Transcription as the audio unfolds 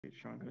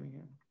Sean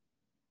Cunningham.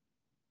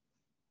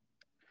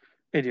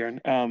 Hey,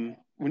 Darren.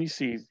 When you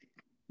see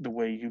the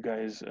way you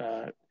guys,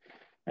 I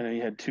know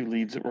you had two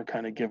leads that were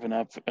kind of given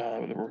up,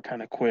 that were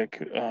kind of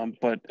quick,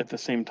 but at the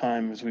same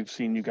time, as we've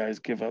seen you guys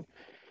give up,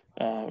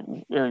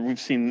 or we've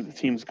seen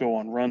teams go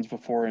on runs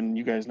before, and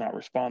you guys not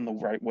respond the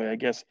right way. I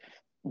guess,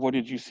 what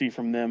did you see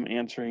from them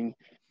answering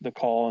the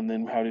call, and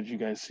then how did you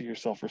guys see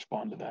yourself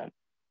respond to that?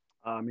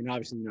 I mean,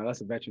 obviously,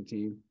 that's a veteran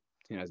team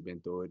that's been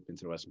through it, been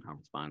to the Western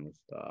Conference Finals.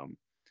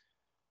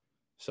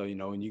 So,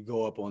 when you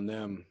go up on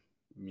them,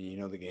 I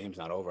mean, the game's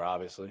not over,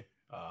 obviously.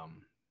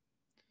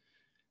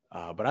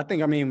 But I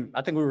think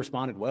we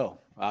responded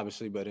well,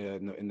 obviously. But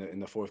in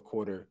the fourth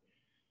quarter,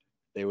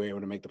 they were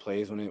able to make the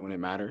plays when it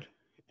mattered,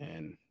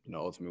 and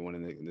ultimately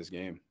winning this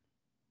game.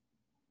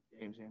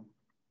 James, yeah.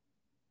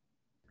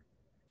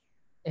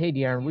 Hey,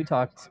 De'Aaron, we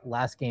talked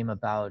last game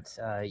about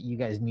you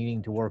guys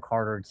needing to work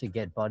harder to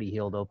get Buddy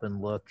Hield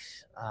open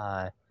looks.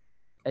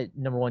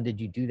 Number one, did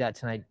you do that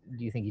tonight?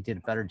 Do you think you did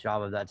a better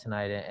job of that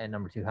tonight? And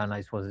number two, how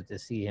nice was it to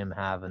see him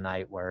have a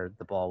night where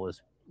the ball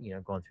was,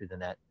 going through the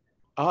net?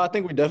 I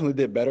think we definitely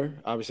did better.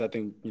 Obviously, I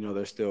think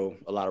there's still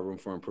a lot of room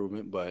for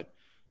improvement, but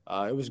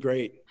it was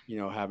great,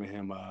 having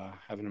him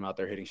out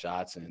there hitting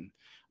shots, and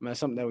I mean that's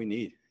something that we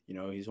need.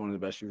 He's one of the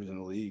best shooters in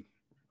the league,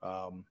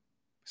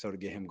 so to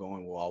get him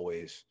going will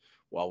always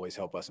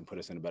help us and put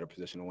us in a better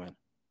position to win.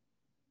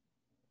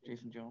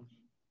 Jason Jones.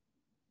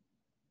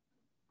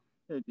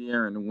 Hey,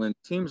 De'Aaron, when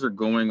teams are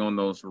going on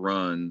those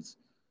runs,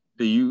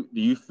 do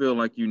you feel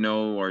like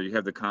or you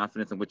have the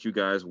confidence in what you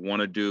guys want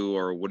to do,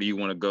 or what do you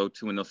want to go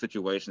to in those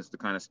situations to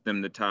kind of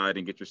stem the tide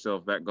and get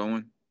yourself back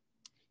going?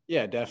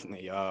 Yeah,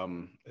 definitely.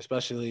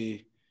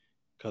 Especially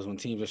because when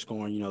teams are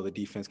scoring, the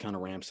defense kind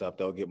of ramps up.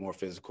 They'll get more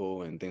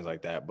physical and things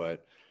like that.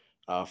 But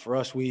for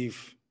us,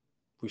 we've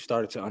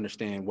started to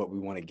understand what we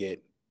want to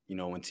get.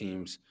 When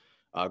teams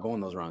go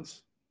on those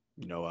runs,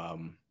 you know,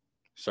 um,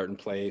 certain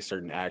plays,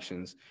 certain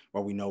actions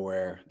where we know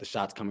where the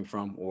shot's coming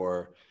from,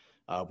 or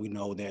we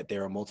know that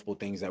there are multiple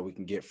things that we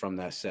can get from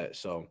that set.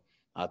 So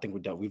I think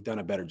we've done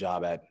a better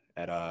job at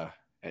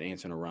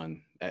answering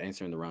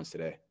the runs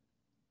today.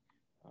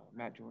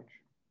 Matt George.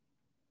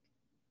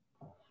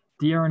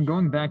 De'Aaron,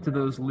 going back to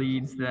those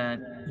leads that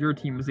your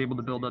team was able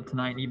to build up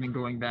tonight, and even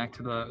going back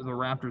to the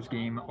Raptors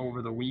game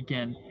over the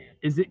weekend,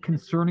 is it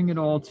concerning at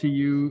all to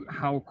you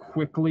how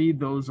quickly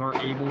those are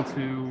able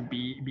to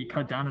be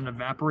cut down and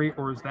evaporate,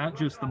 or is that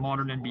just the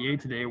modern NBA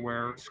today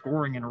where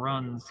scoring and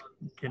runs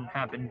can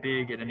happen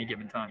big at any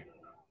given time?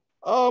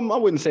 I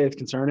wouldn't say it's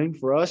concerning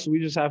for us. We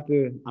just have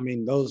to. I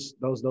mean, those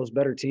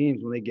better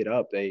teams when they get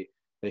up, they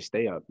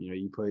stay up.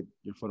 You put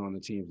your foot on the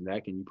team's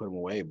neck and you put them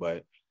away.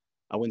 But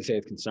I wouldn't say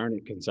it's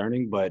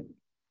concerning. But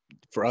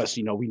for us,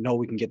 we know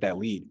we can get that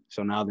lead.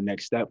 So now the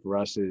next step for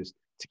us is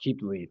to keep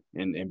the lead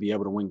and be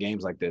able to win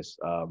games like this.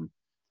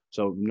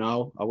 So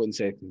no, I wouldn't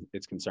say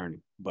it's concerning.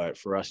 But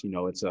for us,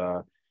 it's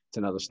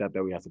another step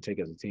that we have to take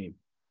as a team.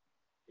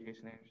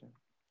 Jason Anderson.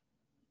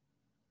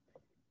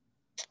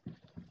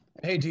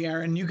 Hey,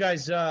 De'Aaron, you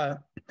guys,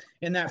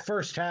 in that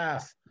first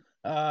half,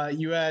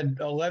 you had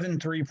 11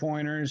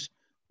 three-pointers.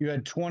 You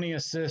had 20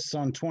 assists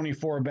on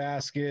 24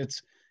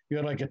 baskets. You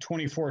had like a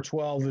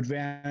 24-12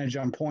 advantage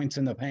on points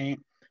in the paint.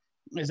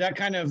 Does that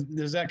kind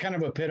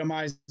of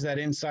epitomize that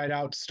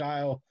inside-out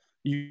style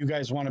you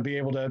guys want to be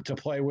able to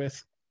play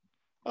with?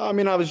 I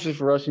mean, obviously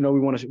for us, we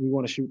want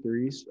to shoot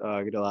threes,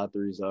 get a lot of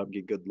threes up,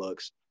 get good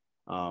looks,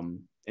 and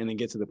then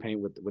get to the paint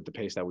with the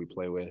pace that we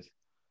play with.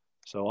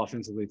 So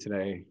offensively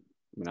today,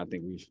 I mean, I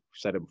think we've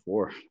said it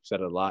before,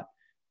 said it a lot.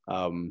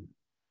 Um,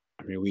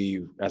 I mean,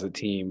 we as a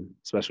team,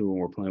 especially when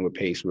we're playing with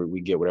pace,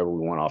 we get whatever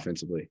we want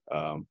offensively.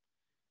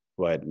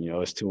 But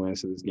it's 2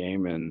 ends to this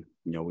game, and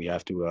we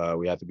have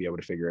to be able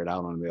to figure it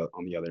out on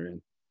the other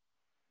end.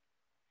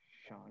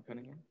 Sean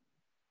Cunningham.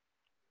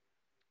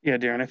 Yeah,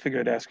 Darren, I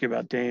figured I'd ask you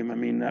about Dame. I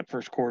mean, that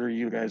first quarter,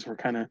 you guys were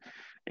kind of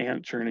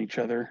answering each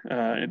other.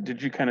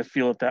 Did you kind of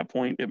feel at that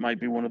point it might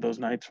be one of those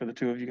nights for the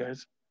two of you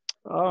guys?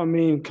 I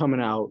mean,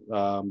 coming out,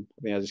 I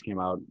think I just came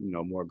out,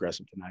 more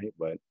aggressive tonight.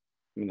 But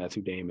I mean, that's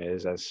who Dame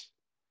is. That's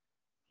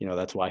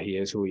why he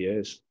is who he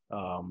is.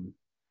 Being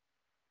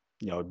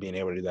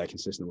able to do that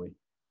consistently.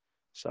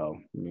 So,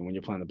 I mean, when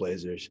you're playing the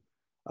Blazers,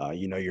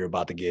 you're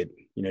about to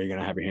you're going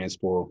to have your hands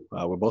full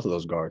with both of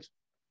those guards.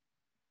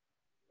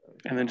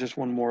 And then just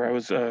one more. I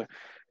was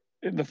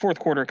the fourth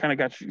quarter kind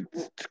of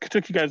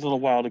took you guys a little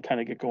while to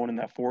kind of get going in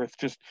that fourth.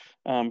 Just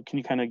can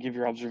you kind of give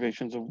your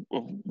observations of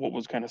what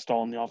was kind of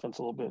stalling the offense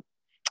a little bit?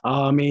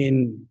 I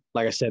mean,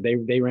 like I said,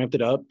 they ramped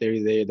it up.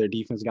 Their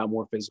defense got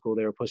more physical.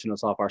 They were pushing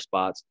us off our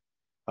spots.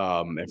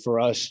 And for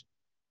us,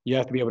 you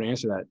have to be able to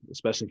answer that,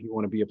 especially if you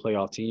want to be a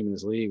playoff team in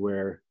this league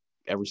where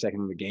every second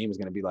of the game is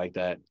going to be like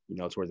that,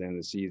 towards the end of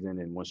the season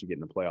and once you get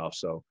in the playoffs.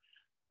 So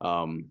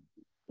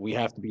we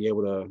have to be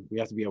able to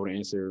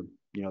answer,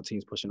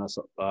 teams pushing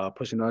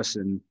us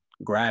and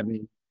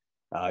grabbing.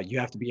 You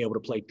have to be able to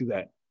play through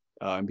that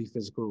and be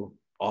physical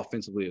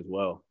offensively as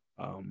well.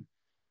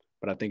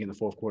 But I think in the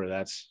fourth quarter,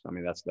 that's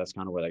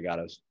kind of where they got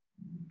us.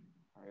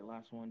 All right,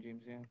 last one,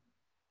 James. Yeah.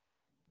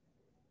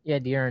 Yeah,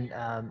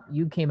 De'Aaron,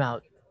 you came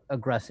out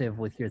aggressive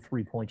with your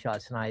 3-point shot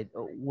tonight.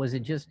 Was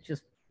it just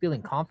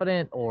feeling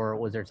confident, or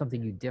was there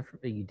something you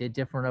did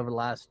different over the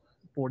last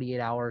 48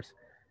 hours?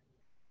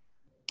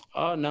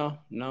 No.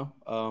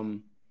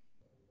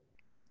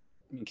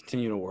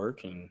 Continue to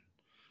work and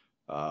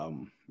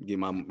get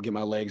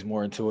my legs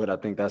more into it. I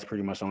think that's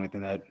pretty much the only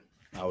thing that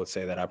I would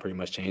say that I pretty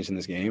much changed in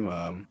this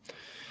game.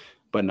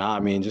 But nah, I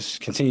mean,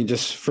 just continue.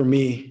 Just for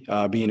me,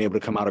 being able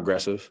to come out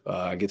aggressive,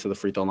 get to the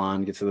free throw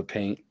line, get to the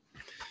paint.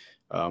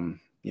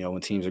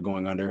 When teams are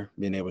going under,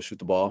 being able to shoot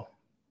the ball.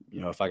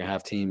 If I can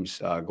have teams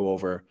go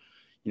over,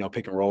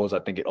 pick and rolls, I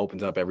think it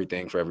opens up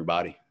everything for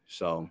everybody.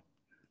 So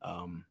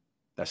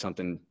that's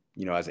something,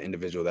 as an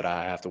individual that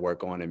I have to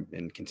work on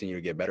and continue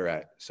to get better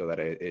at, so that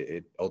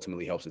it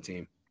ultimately helps the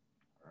team.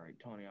 All right,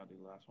 Tony, I'll do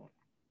the last one.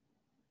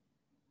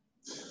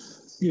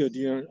 Yeah,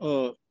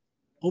 De'Aaron.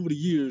 Over the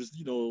years,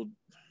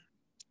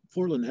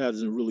 Portland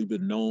hasn't really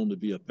been known to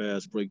be a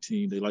fast break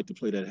team. They like to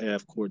play that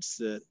half court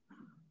set.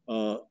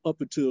 Up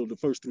until the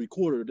first 3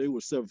 quarters, they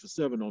were 7 for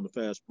 7 on the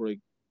fast break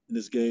in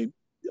this game.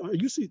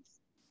 You see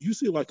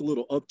like a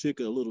little uptick,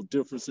 a little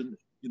difference in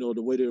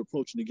the way they're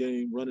approaching the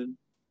game, running.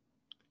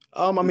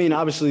 I mean,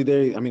 obviously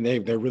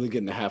they're really good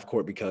in the half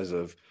court because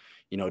of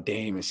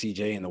Dame and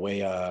CJ and the way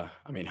how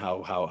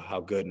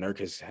good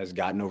Nurk has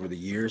gotten over the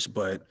years.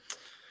 But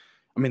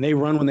I mean, they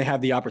run when they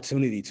have the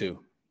opportunity to.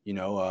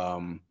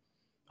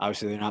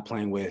 Obviously they're not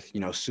playing with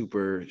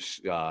super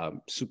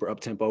up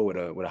tempo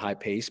with a high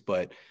pace,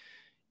 but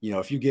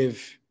if you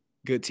give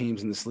good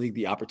teams in this league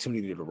the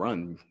opportunity to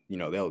run,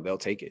 they'll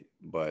take it.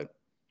 But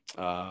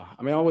I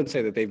wouldn't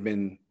say that they've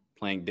been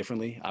playing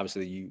differently.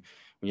 Obviously,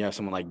 when you have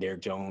someone like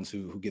Derrick Jones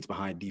who gets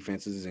behind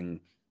defenses and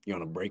you're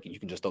on a break and you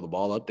can just throw the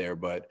ball up there.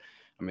 But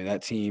I mean,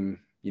 that team,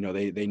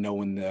 they know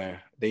when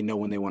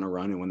they want to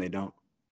run and when they don't.